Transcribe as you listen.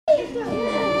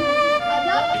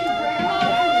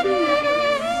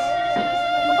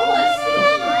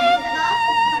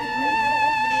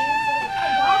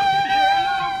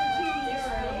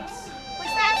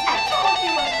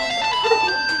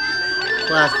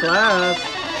Class.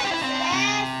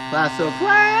 Class, so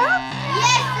class.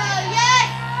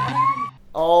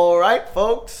 All right,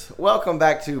 folks. Welcome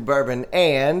back to Bourbon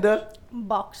and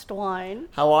Boxed wine.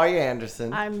 How are you,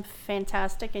 Anderson? I'm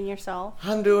fantastic, and yourself?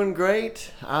 I'm doing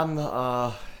great.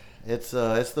 It's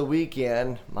the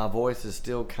weekend. My voice is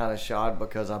still kind of shot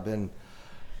because I've been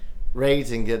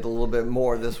raising it a little bit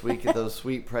more this week at those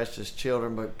sweet, precious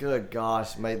children. But good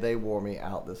gosh, they wore me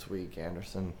out this week,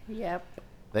 Anderson. Yep.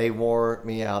 They wore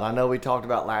me out. I know we talked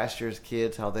about last year's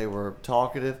kids, how they were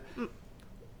talkative,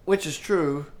 which is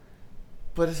true.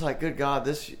 But it's like, good God,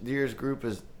 this year's group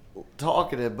is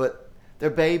talkative, but they're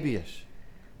babyish.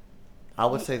 I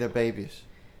would say they're babyish.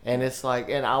 And it's like,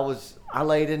 and I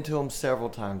laid into them several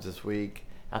times this week.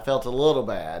 I felt a little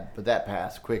bad, but that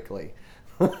passed quickly.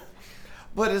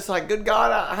 But it's like, good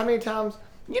God, how many times,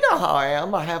 you know how I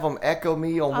am. I have them echo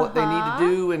me on what they need to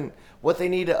do and what they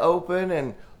need to open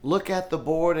and look at the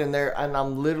board, and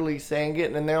I'm literally saying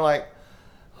it, and they're like,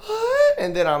 what?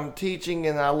 And then I'm teaching,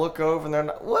 and I look over, and they're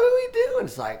like, what are we doing?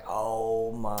 It's like,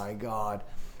 oh my God.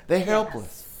 They're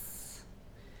helpless. Yes.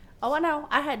 Oh, I know.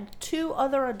 I had 2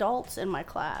 other adults in my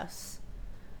class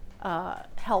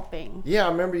helping. Yeah, I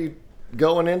remember you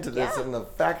going into this Yeah. in the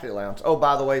faculty lounge. Oh,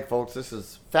 by the way, folks, this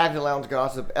is Faculty Lounge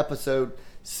Gossip, episode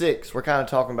 6. We're kind of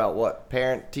talking about what?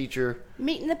 Parent, teacher.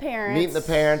 Meeting the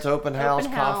parents. Open house,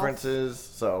 conferences.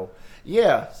 So,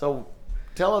 yeah. So,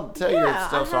 tell your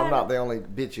stuff so I'm not the only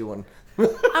bitchy one.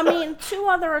 I mean, 2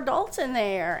 other adults in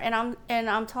there, and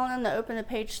I'm telling them to open to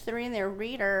page 3 in their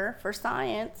reader for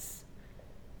science.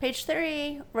 Page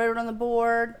 3, wrote it on the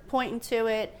board, pointing to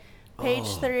it.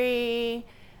 Page 3,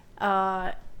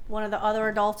 one of the other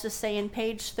adults is saying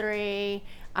page 3.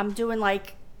 I'm doing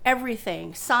like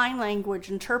everything, sign language,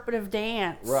 interpretive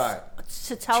dance, Right,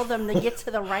 to tell them to get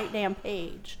to the right damn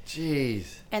page.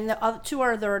 Jeez. And the other 2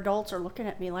 other adults are looking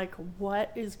at me like,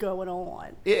 what is going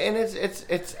on? Yeah, and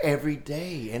it's every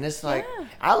day, and it's like, Yeah.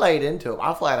 I laid into them.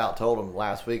 I flat out told them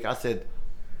last week. I said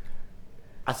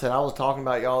I was talking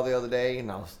about y'all the other day,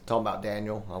 and I was talking about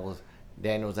Daniel.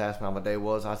 Daniel was asking how my day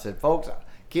was. I said, folks,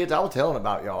 kids, I was telling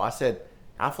about y'all.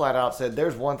 I flat out said,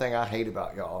 there's one thing I hate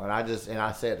about y'all, and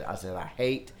I said I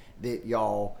hate that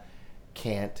y'all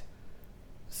can't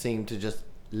seem to just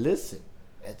listen.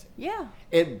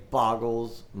 It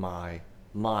boggles my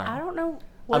mind. I don't know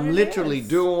what I'm it literally is.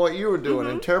 doing what you were doing,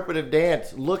 interpretive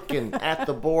dance, looking at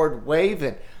the board,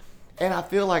 waving. And I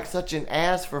feel like such an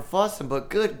ass for fussing, but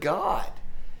good God,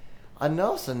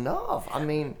 enough's enough. I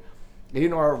mean,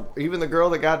 even the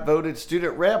girl that got voted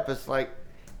student rep, it's like,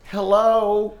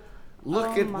 hello,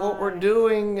 look at what we're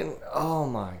doing. And oh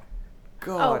my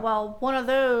God. Oh, well, one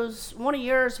of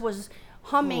yours was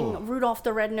humming Rudolph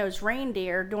the Red-Nosed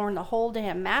Reindeer during the whole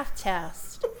damn math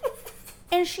test.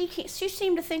 And she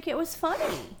seemed to think it was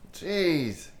funny.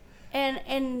 Jeez.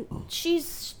 And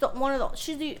she's one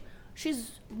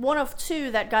of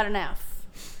 2 that got an F.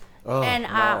 Oh, And no,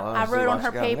 I see wrote why on she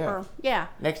her got an paper. F. Yeah.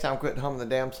 Next time, quit humming the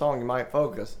damn song. You might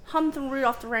focus. Hummed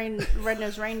Rudolph the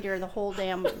Red-Nosed Reindeer the whole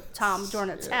damn time during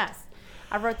a test.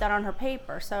 I wrote that on her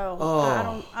paper. So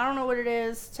I don't know what it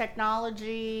is.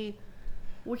 Technology.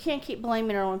 We can't keep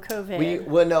blaming it on COVID.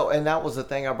 Well, no, and that was the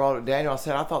thing I brought up to Daniel. I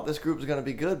said, I thought this group was going to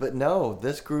be good, but no,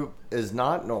 this group is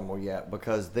not normal yet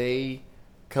because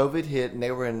COVID hit and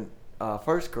they were in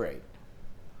first grade.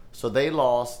 So they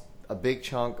lost a big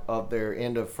chunk of their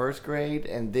end of first grade,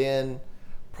 and then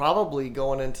probably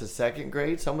going into second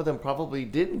grade, some of them probably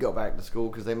didn't go back to school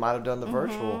because they might have done the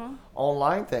virtual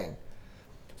online thing.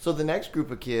 So the next group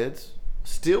of kids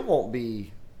still won't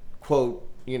be, quote,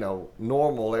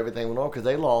 normal, everything went on because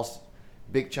they lost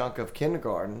a big chunk of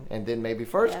kindergarten and then maybe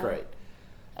first grade.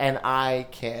 And I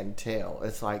can tell.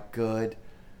 It's like, good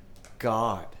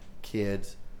God,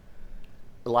 kids.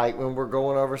 Like when we're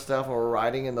going over stuff and we're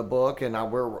writing in the book and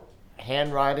we're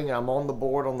handwriting, I'm on the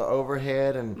board on the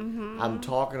overhead and I'm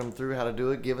talking them through how to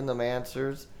do it, giving them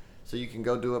answers so you can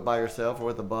go do it by yourself or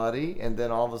with a buddy. And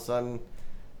then all of a sudden,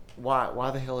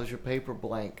 why the hell is your paper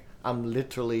blank? I'm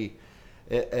literally...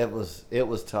 It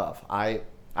was tough. I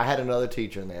had another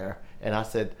teacher in there, and I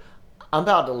said, I'm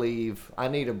about to leave. I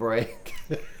need a break.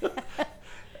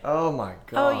 Oh, my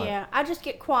God. Oh, yeah. I just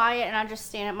get quiet, and I just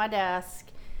stand at my desk.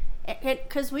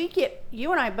 Because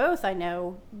you and I both, I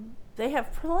know, they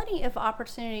have plenty of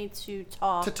opportunity to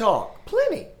talk.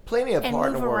 Plenty of and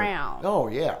partner move work. around. Oh,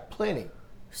 yeah, plenty.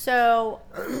 So,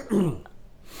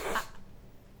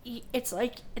 it's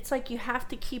like you have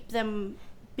to keep them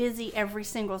busy every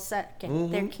single second.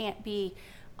 There can't be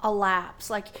a lapse.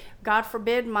 Like, God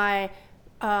forbid my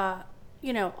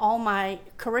all my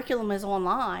curriculum is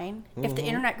online. If the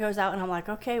internet goes out and I'm like,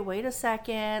 okay, wait a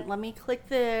second, let me click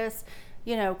this,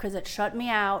 because it shut me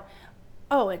out.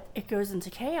 Oh, it goes into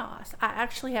chaos. I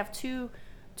actually have two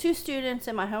students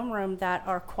in my homeroom that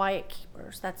are quiet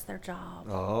keepers. That's their job.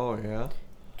 Oh, yeah.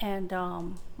 And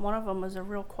one of them was a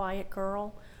real quiet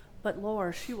girl. But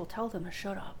Laura, she will tell them to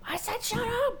shut up. I said, shut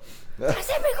up. I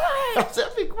said, be quiet. I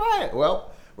said, be quiet.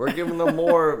 Well, we're giving them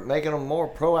more, making them more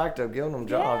proactive, giving them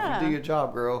jobs. Yeah. You do your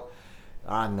job, girl.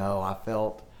 I know. I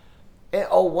felt. And,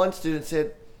 one student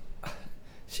said,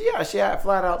 she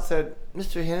flat out said,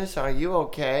 Mr. Henderson, are you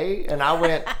okay? And I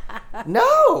went,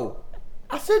 no.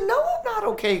 I said, no, I'm not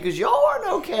okay because y'all aren't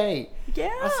okay.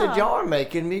 Yeah. I said, y'all are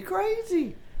making me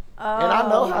crazy. Oh, and I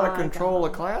know how to my control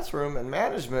God. a classroom and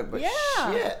management, but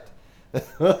Yeah. shit.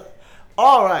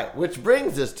 All right, which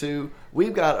brings us to,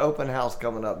 we've got open house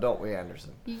coming up, don't we,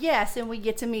 Anderson? Yes, and we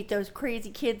get to meet those crazy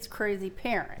kids' crazy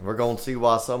parents. We're going to see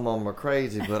why some of them are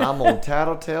crazy, but I'm going to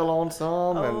tattletale on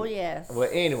some. Oh, yes. Well,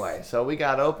 anyway, so we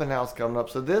got open house coming up.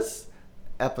 So this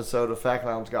episode of Fact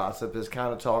Lounge Gossip is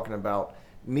kind of talking about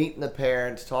meeting the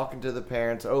parents, talking to the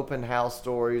parents, open house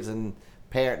stories, and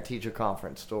parent-teacher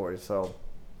conference stories. So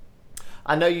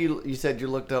I know you said you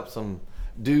looked up some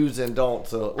do's and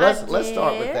don'ts, so let's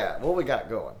start with that. What we got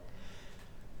going?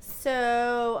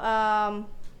 So,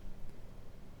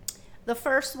 the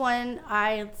first one,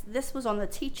 this was on the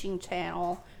teaching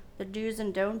channel, the do's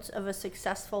and don'ts of a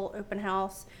successful open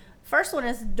house. First one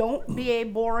is don't be a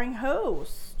boring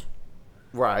host.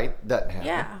 Right, doesn't happen.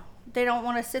 Yeah, they don't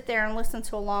want to sit there and listen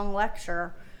to a long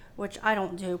lecture, which I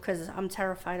don't do because I'm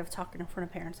terrified of talking in front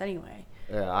of parents anyway.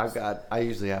 Yeah, I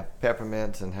usually have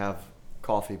peppermints and have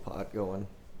coffee pot going.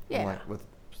 Yeah. Like with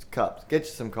cups. Get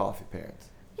you some coffee, parents.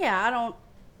 Yeah,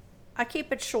 I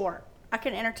keep it short. I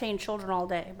can entertain children all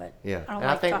day, but Yeah. I don't And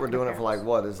like I think we're talking to doing it for parents. like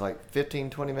what? Is like 15,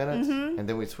 20 minutes? Mhm. And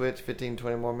then we switch 15,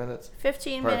 20 more minutes?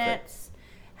 15 Perfect. minutes.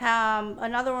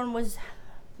 Another one was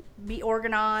be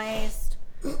organized.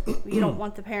 You don't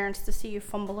want the parents to see you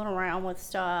fumbling around with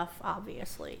stuff,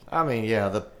 obviously. I mean,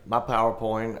 yeah, my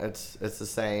PowerPoint, it's the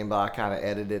same, but I kind of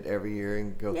edit it every year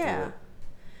and go through Yeah.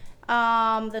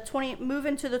 it. Move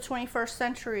into the 21st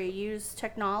century, use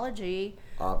technology.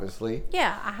 Obviously.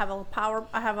 Yeah, I have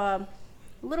a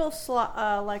little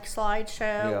slideshow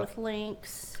Yeah. with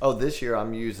links. Oh, this year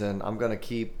I'm going to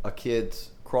keep a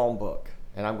kid's Chromebook,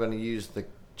 and I'm going to use the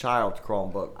child's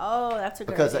Chromebook. Oh, that's a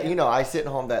good Because, idea. I sent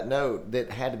home that note that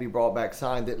had to be brought back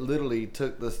signed that literally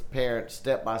took the parent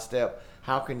step by step.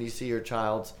 How can you see your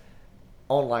child's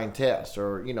online test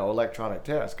or, electronic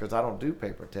test? Because I don't do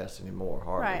paper tests anymore,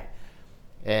 hardly. Right.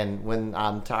 And when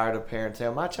I'm tired of parents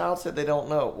saying, my child said they don't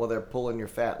know, well, they're pulling your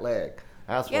fat leg.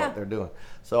 That's Yeah. what they're doing.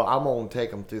 So I'm going to take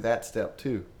them through that step,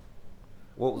 too.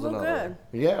 What was Well, another good. one?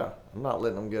 Yeah, I'm not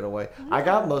letting them get away. I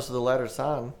got most of the letters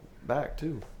signed back,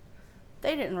 too.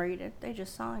 They didn't read it. They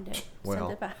just signed it. Well.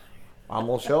 Sent it back. I'm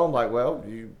going to show them, like, well,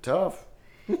 you tough.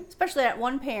 Especially that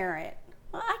one parent.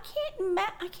 Well, I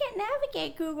can't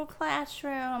navigate Google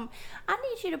Classroom. I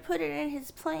need you to put it in his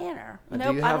planner. Nope,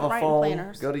 Do you I have don't a write in phone?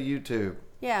 planners. Go to YouTube.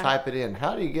 Yeah. Type it in.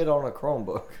 How do you get on a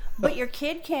Chromebook? But your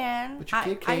kid can. But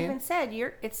your kid I can. even said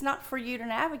it's not for you to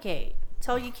navigate.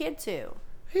 Tell your kid to.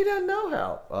 He doesn't know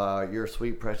how. Your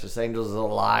sweet precious angel is a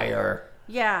liar.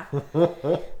 Yeah.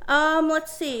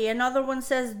 Let's see. Another one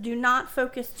says, do not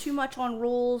focus too much on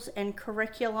rules and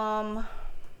curriculum.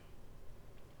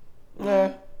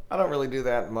 Nah, I don't really do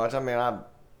that much. I mean, I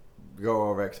go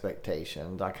over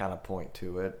expectations. I kind of point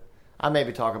to it. I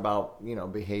maybe talk about,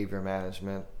 behavior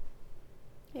management.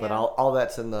 Yeah. But all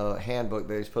that's in the handbook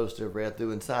they're supposed to have read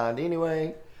through and signed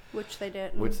anyway, Which they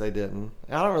didn't. which they didn't.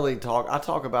 I don't really talk. I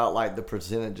talk about, like, the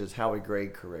percentages, how we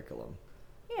grade curriculum.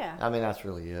 Yeah. I mean, that's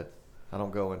really it. I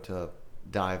don't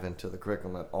dive into the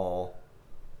curriculum at all.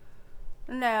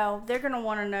 No, they're going to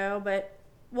want to know, but,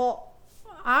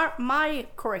 my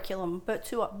curriculum,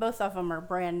 but both of them are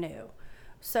brand new.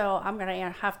 So I'm going to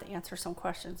have to answer some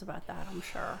questions about that, I'm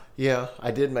sure. Yeah,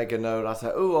 I did make a note. I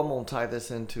said, I'm going to tie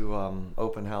this into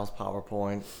open house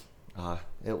PowerPoint.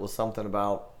 It was something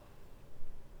about,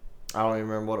 I don't even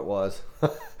remember what it was.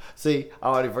 See, I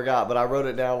already forgot, but I wrote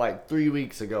it down like 3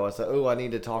 weeks ago. I said, I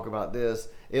need to talk about this.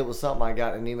 It was something I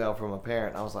got an email from a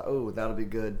parent. I was like, that'll be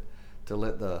good to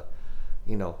let the,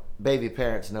 baby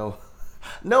parents know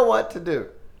what to do.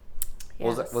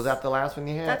 Yes. Was that the last one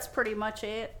you had? That's pretty much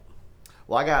it.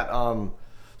 Well, I got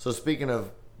so speaking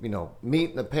of,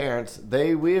 meeting the parents,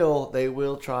 they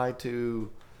will try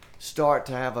to start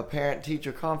to have a parent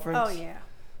teacher conference. Oh, yeah.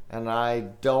 And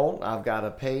I've got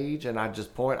a page and I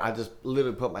just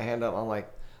literally put my hand up. I'm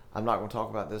like, I'm not going to talk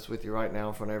about this with you right now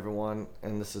in front of everyone,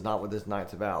 and this is not what this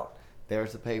night's about.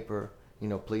 There's the paper,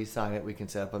 please sign it. We can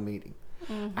set up a meeting.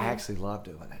 Mm-hmm. I actually love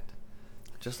doing it.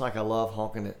 Just like I love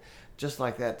honking it. just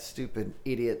like that stupid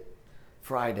idiot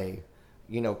Friday,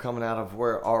 coming out of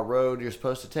where our road, you're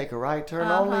supposed to take a right turn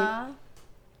only.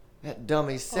 That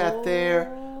dummy sat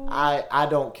there. I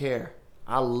don't care.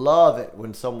 I love it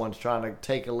when someone's trying to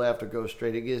take a left or go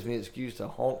straight. It gives me an excuse to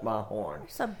honk my horn.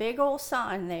 There's a big old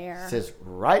sign there. It says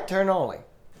right turn only.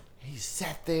 He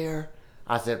sat there.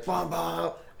 I said, bum,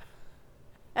 bum.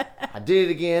 I did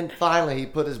it again. Finally, he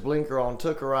put his blinker on,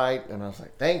 took a right, and I was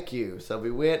like, thank you. So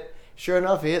we went. Sure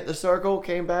enough, he hit the circle,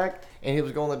 came back, and he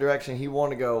was going the direction he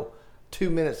wanted to go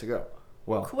 2 minutes ago.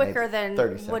 Well, quicker than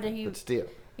 30 seconds, would he? but still.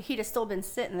 He'd have still been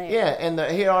sitting there. Yeah, and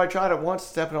he already tried it once,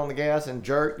 stepping on the gas and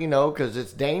jerk, because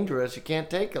it's dangerous. You can't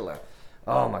take a left.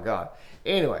 Oh, my God.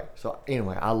 Anyway,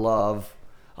 I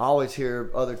always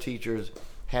hear other teachers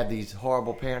have these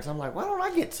horrible parents. I'm like, why don't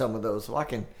I get some of those so I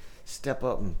can step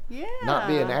up and not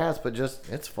be an ass, but just,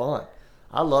 it's fun.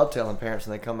 I love telling parents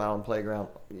when they come out on the playground,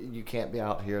 you can't be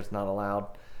out here. It's not allowed.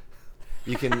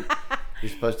 You can,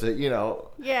 you're supposed to,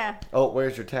 Yeah. Oh,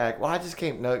 where's your tag? Well, I just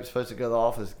came. No, you're supposed to go to the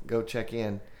office, go check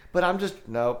in. But I'm just,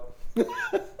 nope.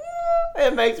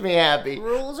 It makes me happy.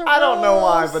 Rules are I don't know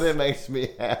why, rules. but it makes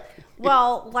me happy.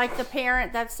 Well, like the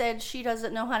parent that said she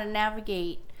doesn't know how to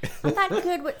navigate. I'm not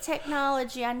good with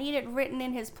technology. I need it written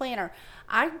in his planner.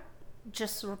 I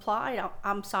just replied,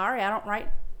 I'm sorry, I don't write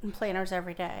in planners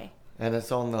every day. And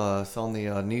it's on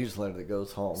the newsletter that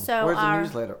goes home. So where's the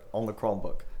newsletter? On the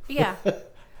Chromebook. Yeah.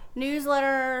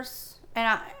 Newsletters,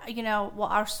 and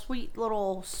our sweet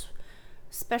little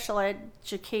special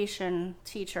education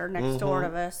teacher next door to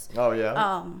us. Oh,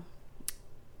 yeah?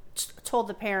 Told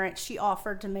the parent she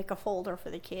offered to make a folder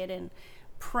for the kid and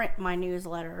print my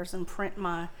newsletters and print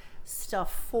my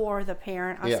stuff for the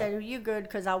parent. I said, are you good?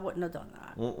 Because I wouldn't have done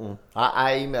that. Mm-mm.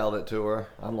 I emailed it to her.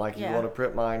 I'm like, you want to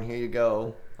print mine? Here you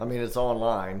go. I mean, it's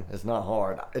online. It's not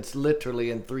hard. It's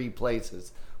literally in 3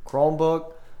 places.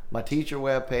 Chromebook, my teacher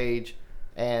webpage,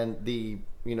 and the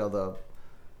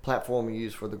platform we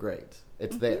use for the grades.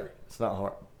 It's there. It's not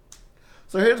hard.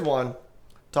 So here's one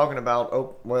talking about,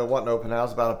 it wasn't open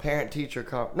house, about a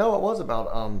parent-teacher no, it was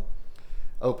about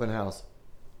open house.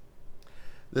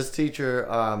 This teacher,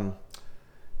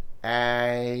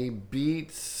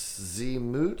 Beats Z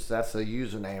Moots, that's a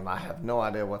username. I have no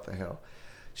idea what the hell.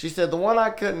 She said, the one I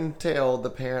couldn't tell the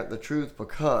parent the truth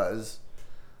because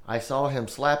I saw him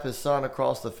slap his son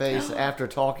across the face after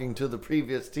talking to the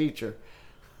previous teacher.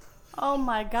 Oh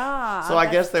my God. So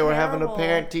I guess they were terrible. having a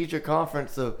parent-teacher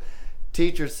conference. The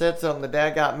teacher said something, the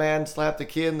dad got mad and slapped the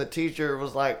kid, and the teacher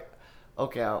was like,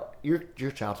 okay,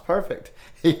 your child's perfect.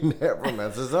 He never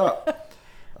messes up.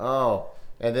 Oh,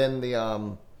 and then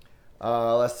the,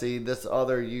 let's see, this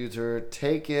other user,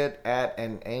 take it at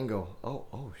an angle.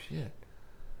 Oh shit.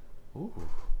 Ooh,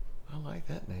 I like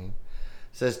that name.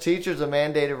 Says, teachers are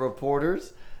mandated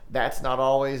reporters. That's not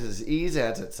always as easy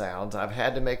as it sounds. I've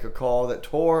had to make a call that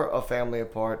tore a family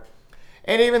apart.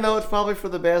 And even though it's probably for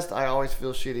the best, I always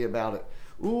feel shitty about it.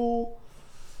 Ooh,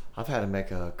 I've had to make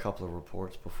a couple of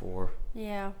reports before.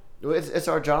 Yeah. It's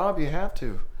our job. You have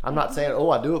to. I'm not saying,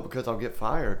 I do it because I'll get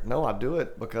fired. No, I do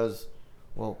it because,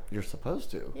 you're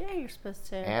supposed to. Yeah, you're supposed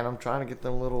to. And I'm trying to get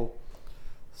them little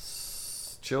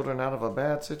children out of a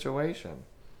bad situation.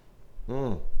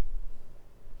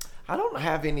 I don't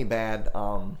have any bad,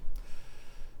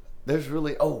 there's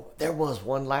really, there was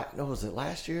one, was it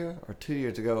last year or 2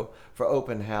 years ago for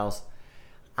open house?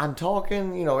 I'm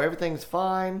talking, everything's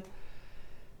fine.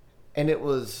 And it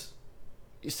was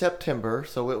September,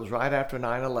 so it was right after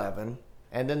 9/11.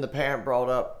 And then the parent brought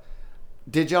up,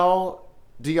 do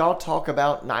y'all talk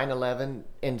about 9/11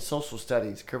 in social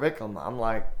studies curriculum? I'm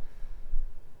like,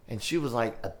 and she was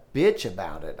like a bitch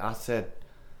about it. I said,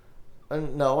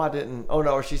 no, I didn't. Oh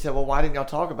no, she said, well, why didn't y'all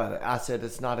talk about it? I said,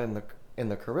 it's not in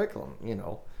the curriculum,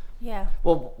 Yeah.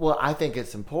 Well, I think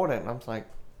it's important. And I'm like,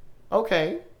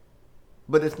 okay,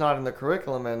 but it's not in the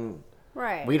curriculum, and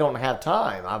Right. we don't have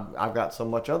time. I've got so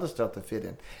much other stuff to fit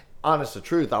in. Honest to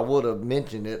truth, I would have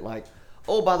mentioned it like,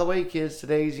 oh, by the way, kids,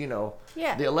 today's, the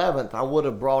 11th. I would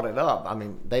have brought it up. I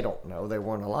mean, they don't know. They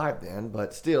weren't alive then,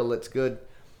 but still, it's good,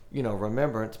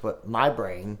 remembrance. But my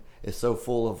brain is so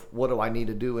full of what do I need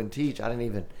to do and teach. It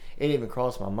didn't even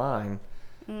cross my mind.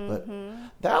 But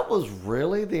that was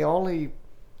really the only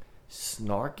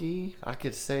snarky I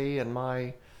could say in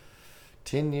my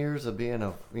 10 years of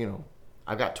being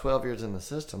I've got 12 years in the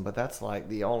system, but that's like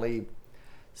the only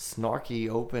snarky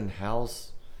open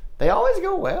house. They always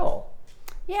go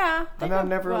Yeah. I've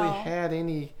never really had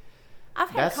any. I've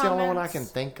had That's the only one I comments. can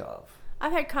think of.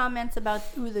 I've had comments about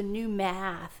the new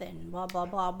math and blah blah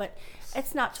blah, but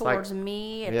it's not towards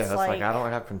me. It's like I don't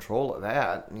have control of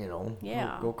that. You know,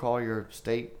 Yeah. Go call your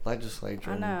state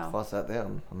legislature I know. and fuss at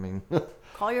them. I mean,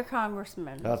 call your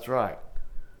congressman. that's right.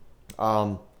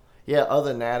 Yeah. Other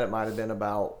than that, it might have been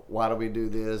about why do we do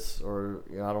this, or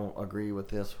I don't agree with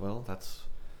this. Well, that's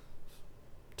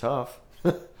tough.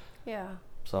 Yeah.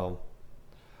 So,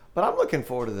 but I'm looking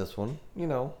forward to this one. We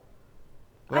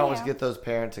I always am. get those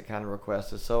parents that kind of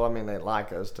request it. So, I mean, they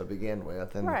like us to begin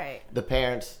with. And Right. the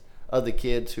parents of the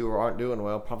kids who aren't doing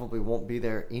well probably won't be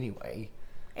there anyway.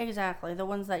 Exactly. The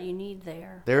ones that you need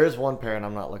there. There is one parent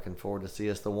I'm not looking forward to see.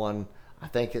 It's the one, I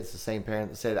think it's the same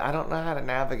parent that said, I don't know how to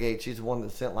navigate. She's the one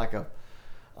that sent like a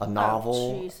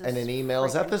novel Jesus and an email.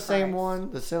 Is that the freaking same Christ.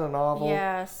 one that sent a novel?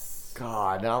 Yes.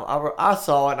 God, I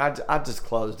saw it and I just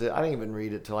closed it. I didn't even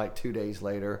read it till like 2 days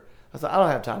later. I said, I don't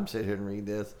have time to sit here and read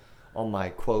this on my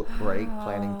quote break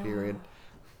planning period.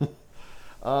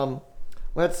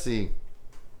 Let's see.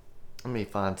 Let me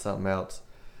find something else.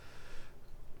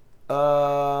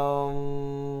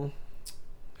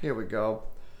 Here we go.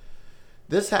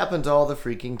 This happens all the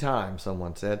freaking time,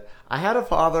 someone said. I had a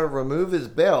father remove his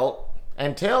belt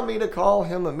and tell me to call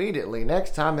him immediately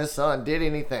next time his son did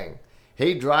anything.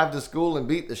 He'd drive to school and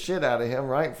beat the shit out of him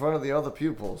right in front of the other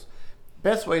pupils.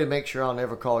 Best way to make sure I'll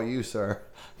never call you, sir.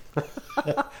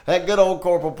 That good old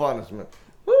corporal punishment.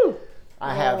 Woo!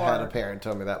 I have had a parent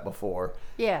tell me that before.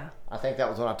 Yeah. I think that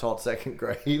was when I taught second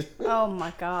grade. Oh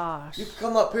my gosh. You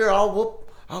come up here, I'll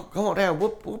come on down,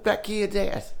 whoop that kid's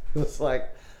ass. It's like,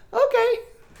 okay,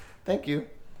 thank you.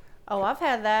 Oh, I've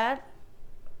had that.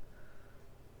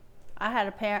 I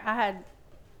had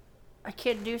a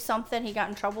kid do something. He got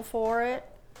in trouble for it,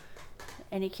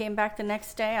 and he came back the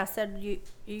next day. I said, "You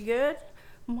good?"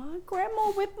 My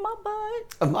grandma whipped my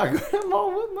butt. My grandma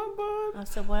whipped my butt. I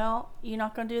said, "Well, you're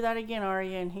not gonna do that again, are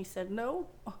you?" And he said, "No."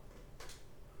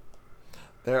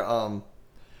 There,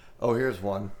 here's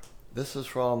one. This is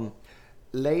from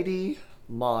Lady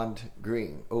Mond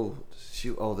Green.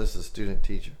 This is student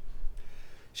teacher.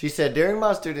 She said, during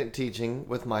my student teaching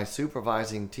with my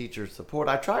supervising teacher's support,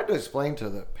 I tried to explain to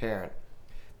the parent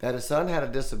that his son had a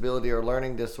disability or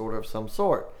learning disorder of some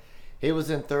sort. He was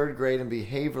in third grade and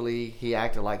behaviorally he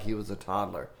acted like he was a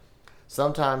toddler.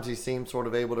 Sometimes he seemed sort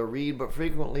of able to read, but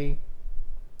frequently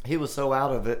he was so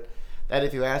out of it that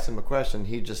if you asked him a question,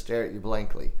 he'd just stare at you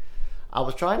blankly. I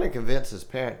was trying to convince his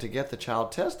parent to get the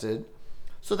child tested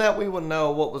so that we would know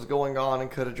what was going on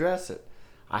and could address it.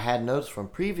 I had notes from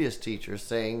previous teachers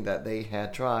saying that they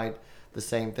had tried the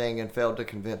same thing and failed to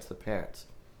convince the parents.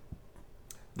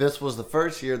 This was the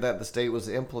first year that the state was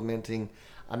implementing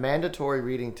a mandatory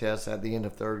reading test at the end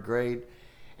of third grade,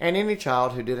 and any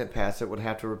child who didn't pass it would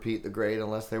have to repeat the grade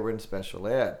unless they were in special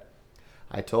ed.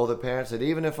 I told the parents that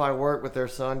even if I worked with their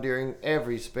son during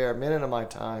every spare minute of my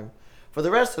time, for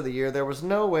the rest of the year there was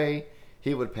no way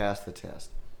he would pass the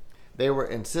test. They were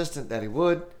insistent that he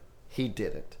would. He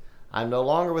didn't. I'm no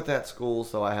longer with that school,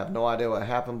 so I have no idea what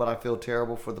happened, but I feel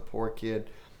terrible for the poor kid.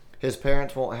 His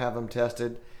parents won't have him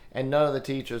tested, and none of the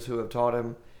teachers who have taught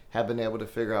him have been able to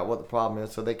figure out what the problem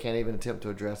is, so they can't even attempt to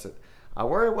address it. I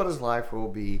worry what his life will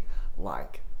be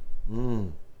like.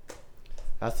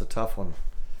 That's a tough one.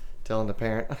 Telling the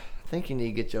parent, I think you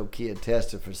need to get your kid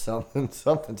tested for something.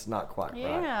 Something's not quite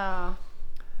right.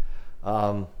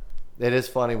 Yeah. It is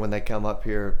funny when they come up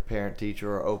here, parent,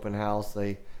 teacher, or open house,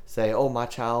 they say, oh, my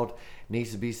child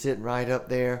needs to be sitting right up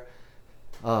there,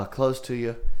 close to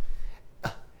you.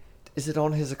 Is it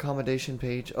on his accommodation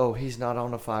page? Oh, he's not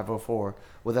on a 504.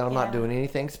 Well, then I'm not doing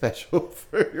anything special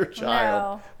for your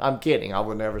child. No. I'm kidding. I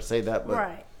would never say that, but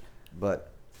Right.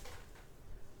 But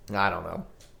I don't know.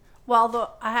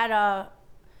 Well, I had a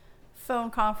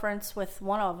phone conference with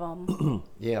one of them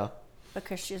Yeah.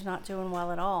 because she's not doing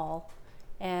well at all.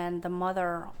 And the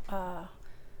mother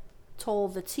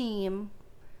told the team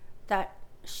that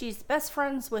she's best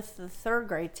friends with the third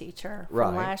grade teacher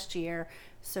from last year.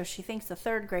 So she thinks the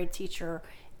third grade teacher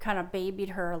kind of babied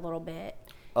her a little bit.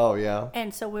 Oh, yeah.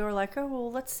 And so we were like, oh,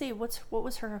 well, let's see. What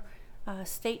was her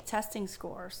state testing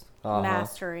scores? Uh-huh.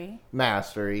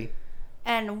 Mastery.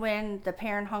 And when the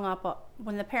parent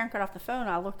when the parent got off the phone,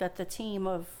 I looked at the team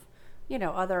of,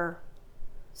 other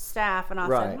staff, and I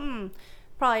said,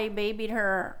 probably babied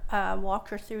her, walked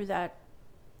her through that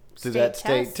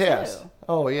state test. Too.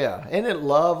 Oh, yeah. Isn't it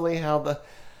lovely how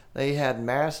they had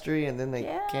mastery, and then they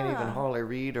can't even hardly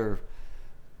read or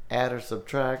add or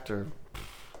subtract or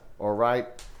write.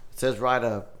 It says write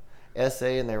a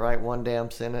essay, and they write one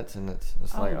damn sentence, and it's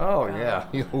like, oh, yeah,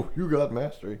 you got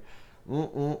mastery.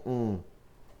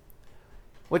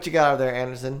 What you got out there,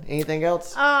 Anderson? Anything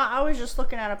else? I was just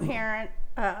looking at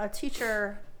a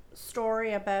teacher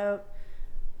story about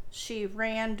she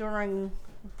ran during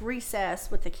recess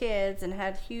with the kids and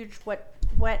had huge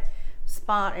wet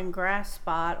spot and grass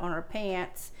spot on her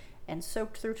pants and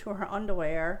soaked through to her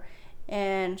underwear,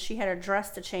 and she had a dress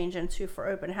to change into for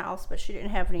open house, but she didn't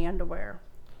have any underwear.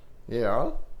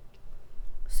 Yeah.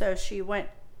 So she went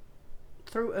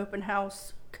through open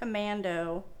house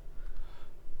commando.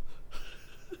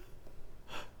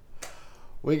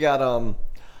 We got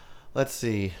let's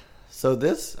see. So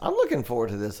I'm looking forward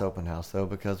to this open house though,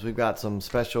 because we've got some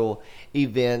special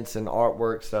events and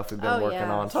artwork stuff we've been working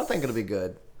on. So I think it'll be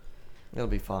good. It'll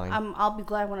be fine. I'll be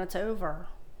glad when it's over.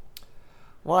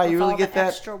 Why, you really get that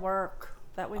extra work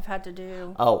that we've had to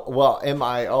do? Oh,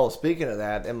 well, speaking of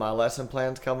that, in my lesson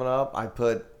plans coming up, I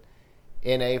put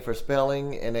NA for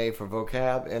spelling, NA for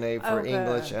vocab, NA for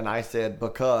English, and I said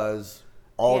because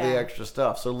all the extra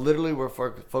stuff. So literally we're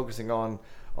focusing on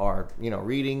our,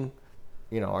 reading,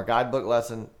 our guidebook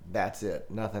lesson. That's it.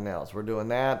 Nothing else. We're doing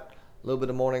that, a little bit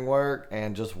of morning work,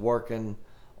 and just working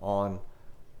on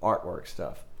artwork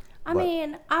stuff. I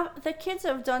mean, the kids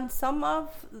have done some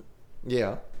of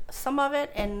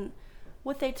it, and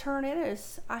what they turn in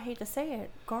is, I hate to say it,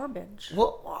 garbage.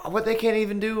 Well, what they can't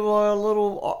even do a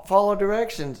little follow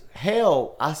directions.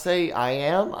 Hell, I say I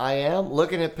am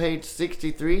looking at page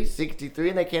 63,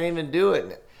 and they can't even do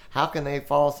it. How can they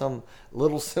follow some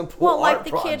little simple art like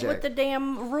the project? kid with the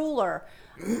damn ruler.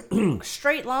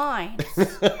 Straight lines.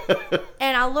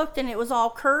 And I looked and it was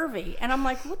all curvy. And I'm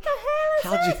like, what the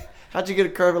hell is this? How'd you get a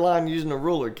curvy line using a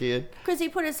ruler, kid? Because he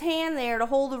put his hand there to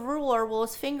hold the ruler while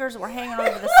his fingers were hanging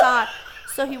over the side.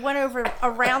 So he went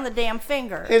around the damn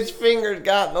finger. His fingers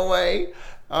got in the way.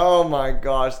 Oh my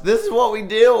gosh. This is what we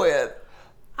deal with.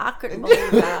 I couldn't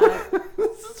believe that.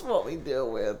 This is what we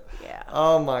deal with. Yeah.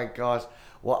 Oh my gosh.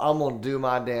 Well, I'm going to do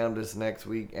my damnedest next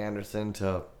week, Anderson,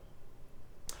 to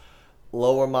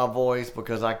lower my voice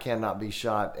because I cannot be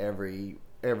shot every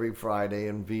Friday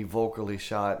and be vocally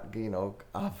shot. Daniel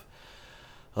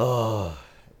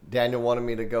wanted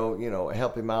me to go,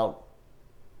 help him out,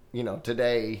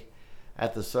 today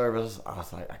at the service. I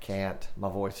was like, I can't. My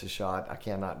voice is shot. I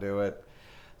cannot do it.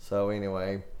 So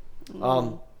anyway,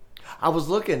 I was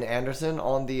looking, Anderson,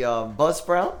 on the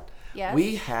Buzzsprout. Yes.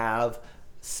 We have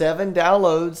 7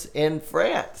 downloads in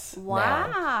France. Wow.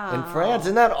 Now. In France.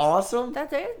 Isn't that awesome?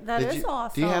 That is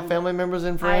awesome. Do you have family members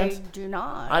in France? I do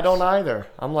not. I don't either.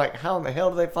 I'm like, how in the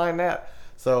hell do they find that?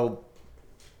 So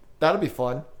that'll be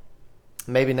fun.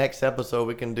 Maybe next episode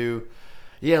we can do...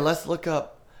 Yeah, let's look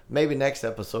up... Maybe next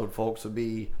episode, folks, would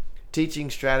be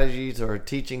teaching strategies or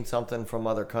teaching something from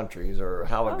other countries or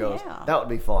how it goes. Yeah. That would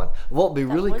be fun. What would be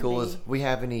really cool is we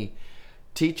have any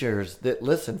teachers that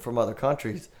listen from other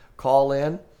countries... Call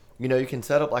in. You can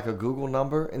set up like a Google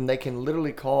number and they can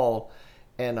literally call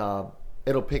and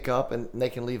it'll pick up and they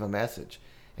can leave a message.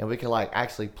 And we can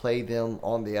actually play them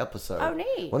on the episode. Oh,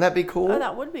 neat. Wouldn't that be cool? Oh,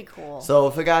 that would be cool. So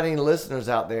if we got any listeners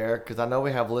out there, because I know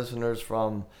we have listeners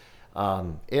from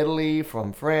Italy,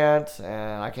 from France,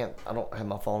 and I don't have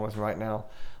my phone with me right now.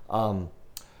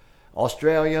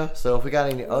 Australia. So if we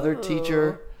got any other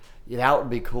teacher, that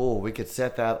would be cool. We could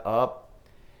set that up.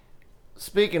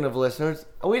 Speaking of listeners,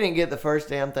 we didn't get the first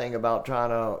damn thing about trying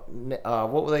to,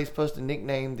 what were they supposed to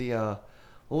nickname the,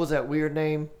 what was that weird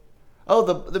name? Oh,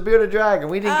 the Bearded Dragon.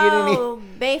 We didn't get any. Oh,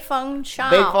 Beifeng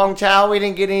Chao. Beifeng Chao. We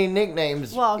didn't get any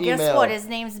nicknames. Well, guess what? His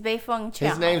name's Beifeng Chao.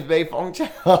 His name's Beifeng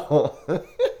Chao.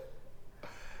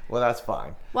 Well, that's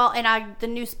fine. Well, and the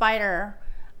new spider,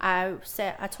 I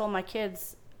told my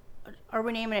kids, are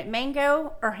we naming it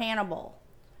Mango or Hannibal?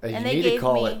 And you need to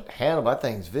call it Hannibal. That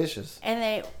thing's vicious.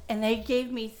 And they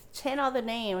gave me 10 other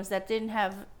names that didn't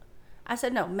have. I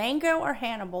said, no, Mango or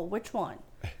Hannibal, which one?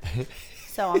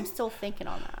 So I'm still thinking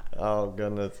on that. Oh,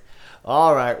 goodness.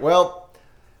 All right. Well,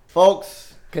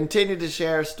 folks, continue to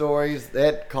share stories.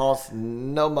 That costs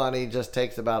no money. Just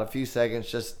takes about a few seconds.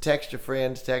 Just text your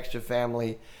friends, text your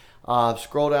family.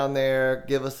 Scroll down there.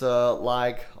 Give us a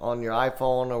like on your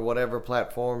iPhone or whatever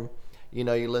platform you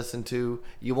listen to.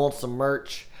 You want some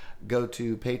merch? Go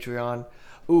to Patreon.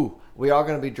 Ooh, we are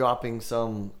going to be dropping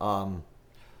some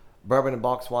bourbon and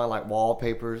box wine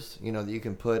wallpapers, that you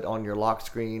can put on your lock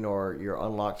screen or your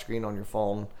unlocked screen on your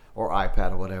phone or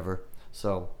iPad or whatever.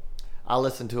 So I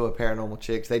listen to a Paranormal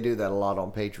Chicks. They do that a lot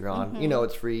on Patreon. Mm-hmm.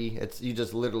 It's free. You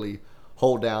just literally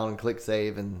hold down and click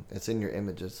save and it's in your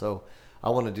images. So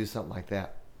I want to do something like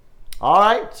that. All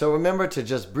right. So remember to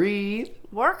just breathe.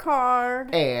 Work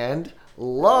hard. And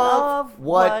love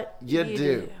what you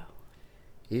do.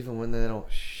 Even when they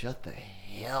don't shut the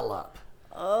hell up.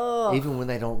 Oh, Even when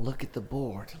they don't look at the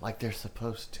board like they're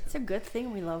supposed to. it's a good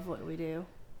thing we love what we do.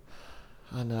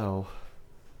 I know.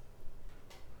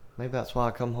 Maybe that's why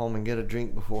I come home and get a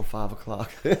drink before 5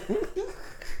 o'clock.